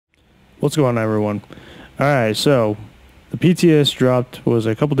What's going on, everyone? Alright, so the PTS dropped was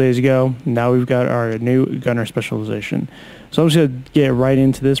a couple days ago. Now we've got our new Gunner Specialization. So I'm just going to get right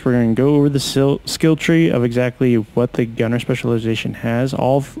into this. We're going to go over the skill tree of exactly what the Gunner Specialization has.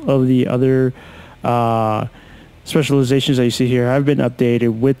 All of the other specializations that you see here have been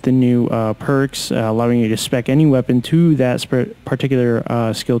updated with the new perks, allowing you to spec any weapon to that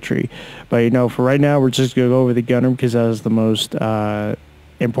particular skill tree. But for right now, we're just going to go over the Gunner because that is the most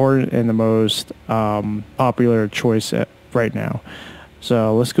important and the most popular choice right now.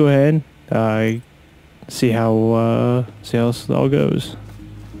 So let's go ahead, see how this all goes.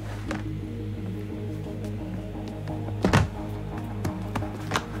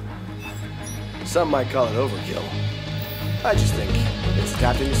 Some might call it overkill. I just think it's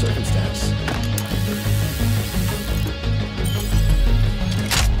adapting to circumstance.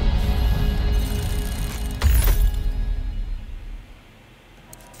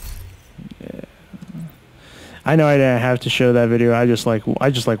 I know I didn't have to show that video. I just like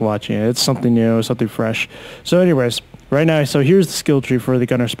watching it. It's something new, something fresh. So anyways, right now, so here's the skill tree for the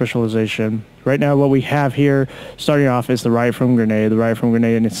Gunner Specialization. Right now, what we have here, starting off, is the riot foam grenade. The riot foam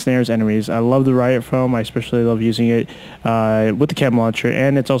grenade ensnares enemies. I love the riot foam. I especially love using it with the chem launcher,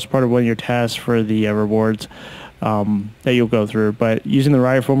 and it's also part of one of your tasks for the rewards that you'll go through. But using the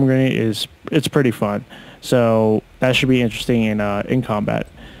riot foam grenade it's pretty fun. So that should be interesting in combat.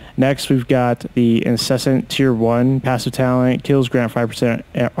 Next, we've got the Incessant Tier 1 passive talent. Kills grant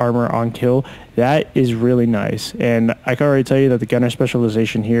 5% armor on kill. That is really nice. And I can already tell you that the Gunner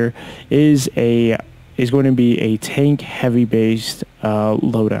Specialization here is going to be a tank-heavy based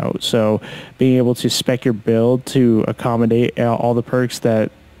loadout. So being able to spec your build to accommodate all the perks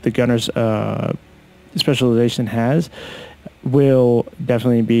that the Gunner's Specialization has will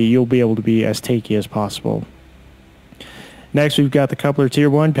definitely be, you'll be able to be as tanky as possible. Next, we've got the Coupler Tier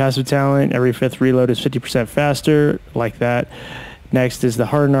 1 passive talent. Every 5th reload is 50% faster, like that. Next is the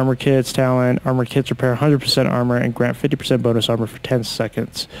Hardened Armor Kits talent. Armor Kits repair 100% armor and grant 50% bonus armor for 10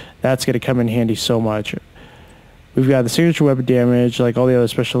 seconds. That's going to come in handy so much. We've got the Signature Weapon Damage, like all the other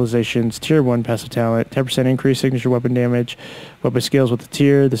specializations. Tier 1 passive talent, 10% increase signature weapon damage. Weapon scales with the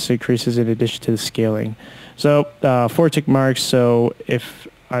tier. This increases in addition to the scaling. So, 4 tick marks. So, if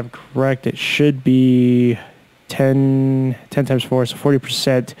I'm correct, it should be 10 times 4, so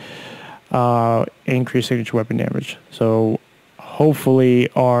 40% increased signature weapon damage. So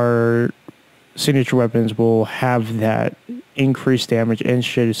hopefully our signature weapons will have that increased damage and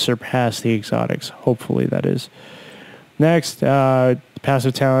should surpass the exotics. Hopefully that is. Next,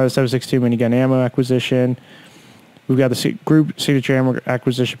 passive talent, 7.62 minigun ammo acquisition. We've got the group signature ammo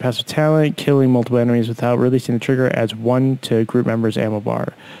acquisition passive talent. Killing multiple enemies without releasing the trigger adds 1 to group members' ammo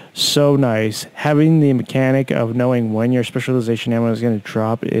bar. So nice. Having the mechanic of knowing when your specialization ammo is going to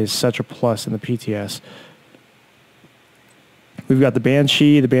drop is such a plus in the PTS. We've got the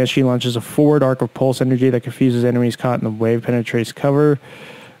Banshee. The Banshee launches a forward arc of pulse energy that confuses enemies caught in the wave, penetrates cover.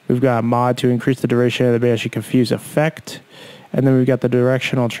 We've got a mod to increase the duration of the Banshee confuse effect. And then we've got the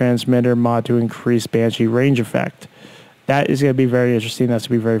directional transmitter mod to increase Banshee range effect. That is going to be very interesting. That's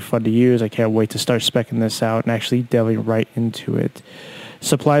going to be very fun to use. I can't wait to start speccing this out and actually delving right into it.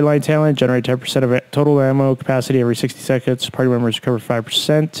 Supply line talent, generate 10% of total ammo capacity every 60 seconds. Party members recover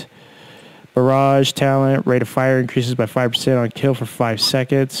 5%. Barrage talent, rate of fire increases by 5% on kill for 5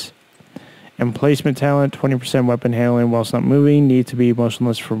 seconds. Emplacement talent, 20% weapon handling whilst not moving. Need to be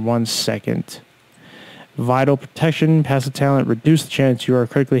motionless for 1 second. Vital protection, passive talent, reduce the chance you are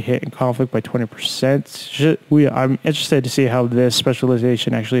critically hit in conflict by 20%. I'm interested to see how this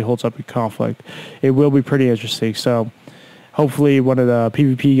specialization actually holds up in conflict. It will be pretty interesting. So hopefully one of the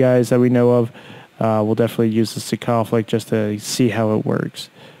PvP guys that we know of will definitely use this in conflict just to see how it works.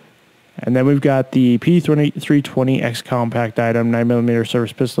 And then we've got the P320X compact item, 9mm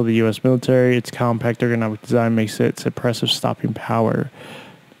service pistol of the U.S. military. Its compact ergonomic design makes it suppressive stopping power.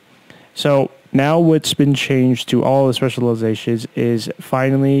 So now what's been changed to all the specializations is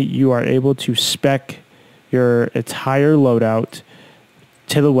finally you are able to spec your entire loadout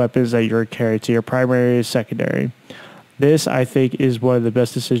to the weapons that you're carrying, to your primary and secondary. This, I think, is one of the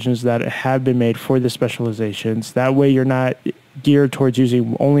best decisions that have been made for the specializations. That way you're not geared towards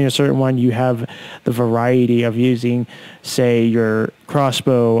using only a certain one. You have the variety of using, say, your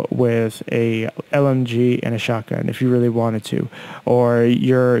crossbow with a LMG and a shotgun if you really wanted to, or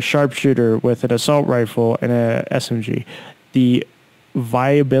your sharpshooter with an assault rifle and a SMG. The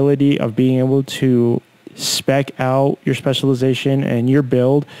viability of being able to spec out your specialization and your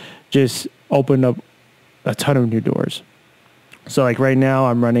build just opened up a ton of new doors. So like right now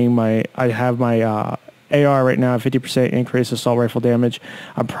I'm running I have my AR right now, 50% increase assault rifle damage.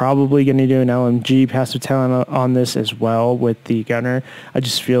 I'm probably going to do an LMG passive talent on this as well with the gunner. I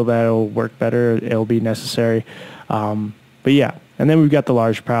just feel that it'll work better. It'll be necessary. But yeah, and then we've got the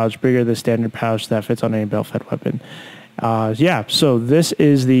large pouch, bigger than standard pouch that fits on any belt-fed weapon. Yeah, so this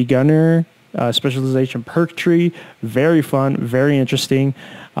is the Gunner Specialization perk tree. Very fun, very interesting,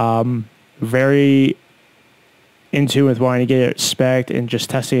 very into with wanting to get it spec'd and just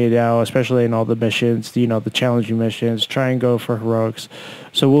testing it out, especially in all the missions, you know, the challenging missions, try and go for heroics.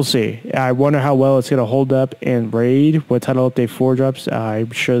 So we'll see. I wonder how well it's going to hold up in raid when Title Update 4 drops.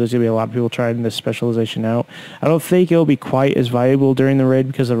 I'm sure there's going to be a lot of people trying this specialization out. I don't think it'll be quite as valuable during the raid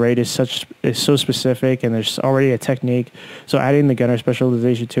because the raid is so specific and there's already a technique. So adding the gunner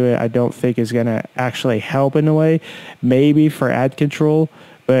specialization to it, I don't think is going to actually help in a way. Maybe for ad control,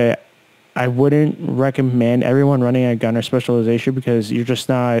 but I wouldn't recommend everyone running a gunner specialization because it's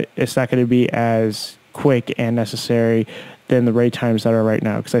not going to be as quick and necessary than the raid times that are right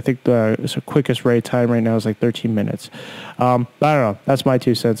now. Because I think the quickest raid time right now is like 13 minutes. But I don't know. That's my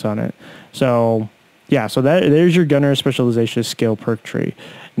 2 cents on it. So yeah, so there's your gunner specialization skill perk tree.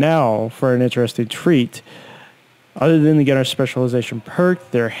 Now for an interesting treat. Other than the gunner specialization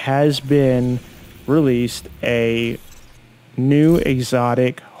perk, there has been released a new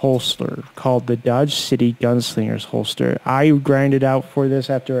exotic holster called the Dodge City Gunslingers holster. I grinded out for this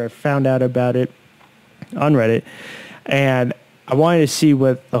after I found out about it on Reddit, and I wanted to see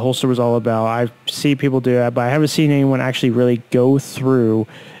what the holster was all about. I see people do that, but I haven't seen anyone actually really go through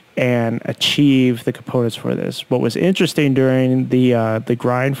and achieve the components for this. What was interesting during the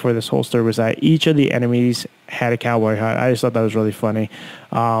grind for this holster was that each of the enemies had a cowboy hat. I just thought that was really funny,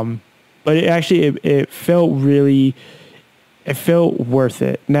 but it felt really. It felt worth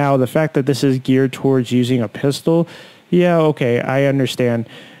it. Now, the fact that this is geared towards using a pistol, yeah, okay, I understand.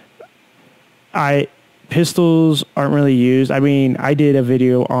 Pistols aren't really used. I mean, I did a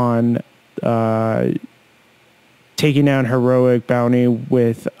video on taking down heroic bounty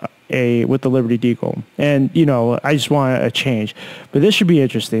with the Liberty Deagle, and you know, I just want a change. But this should be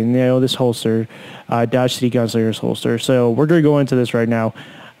interesting. You know, this holster, Dodge City Gunslingers holster. So we're gonna go into this right now,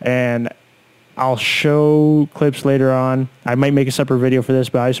 and I'll show clips later on. I might make a separate video for this,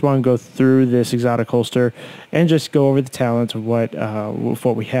 but I just want to go through this exotic holster and just go over the talents of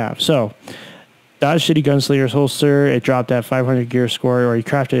what we have. So, Dodge City Gunslingers holster, it dropped at 500 gear score, or you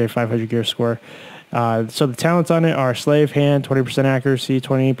crafted a 500 gear score. So the talents on it are slave hand, 20% accuracy,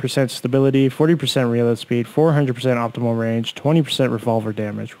 20% stability, 40% reload speed, 400% optimal range, 20% revolver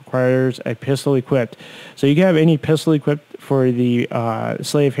damage. Requires a pistol equipped. So you can have any pistol equipped for the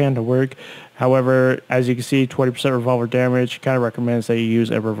slave hand to work. However, as you can see, 20% revolver damage kind of recommends that you use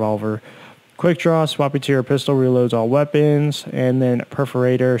a revolver. Quick draw, swapping to your pistol, reloads all weapons, and then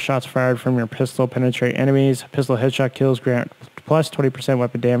perforator, shots fired from your pistol penetrate enemies. Pistol headshot kills grant plus 20%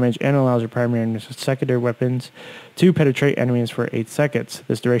 weapon damage and allows your primary and secondary weapons to penetrate enemies for 8 seconds.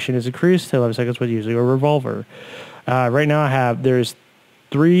 This duration is increased to 11 seconds with using a revolver. Right now there's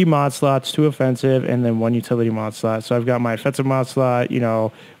 3 mod slots, 2 offensive, and then 1 utility mod slot. So I've got my offensive mod slot, you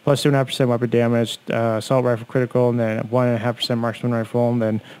know, plus 2.5% weapon damage, assault rifle critical, and then 1.5% marksman rifle, and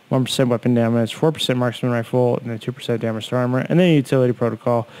then 1% weapon damage, 4% marksman rifle, and then 2% damage to armor, and then utility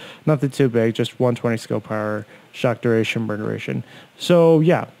protocol. Nothing too big, just 120 skill power, shock duration, burn duration. So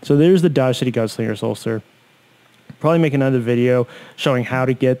yeah, so there's the Dodge City Gunslingers holster. Probably make another video showing how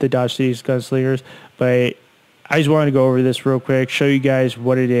to get the Dodge City Gunslingers, but I just wanted to go over this real quick, show you guys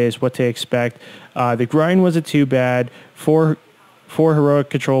what it is, what to expect. The grind wasn't too bad. Four heroic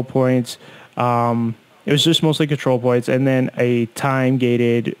control points. It was just mostly control points, and then a time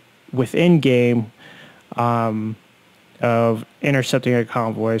gated within game of intercepting a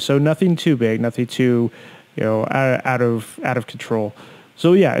convoy. So nothing too big, nothing too, you know, out of control.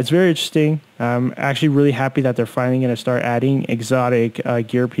 So yeah, it's very interesting. I'm actually really happy that they're finally going to start adding exotic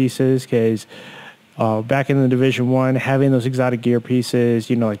gear pieces, because back in the Division 1, having those exotic gear pieces,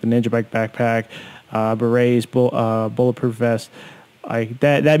 you know, like the Ninja Bike backpack, berets, bulletproof vest,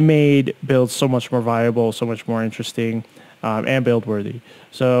 that made builds so much more viable, so much more interesting, and build worthy.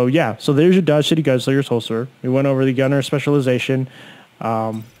 So yeah, so there's your Dodge City Gunslingers holster. We went over the gunner specialization.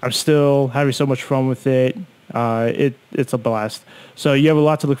 I'm still having so much fun with it. It's a blast. So you have a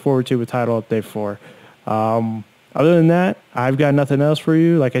lot to look forward to with Title Update 4. Other than that, I've got nothing else for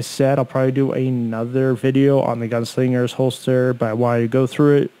you. Like I said, I'll probably do another video on the Gunslingers holster, but I wanted to go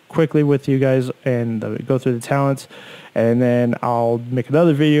through it quickly with you guys and go through the talents. And then I'll make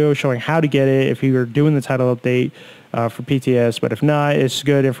another video showing how to get it if you're doing the title update for PTS. But if not, it's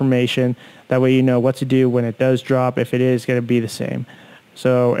good information. That way you know what to do when it does drop, if it is going to be the same.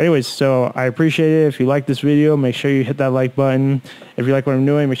 So anyways, so I appreciate it. If you like this video, make sure you hit that like button. If you like what I'm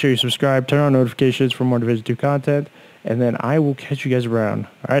doing, make sure you subscribe, turn on notifications for more Division 2 content, and then I will catch you guys around.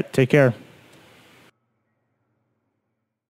 All right, take care.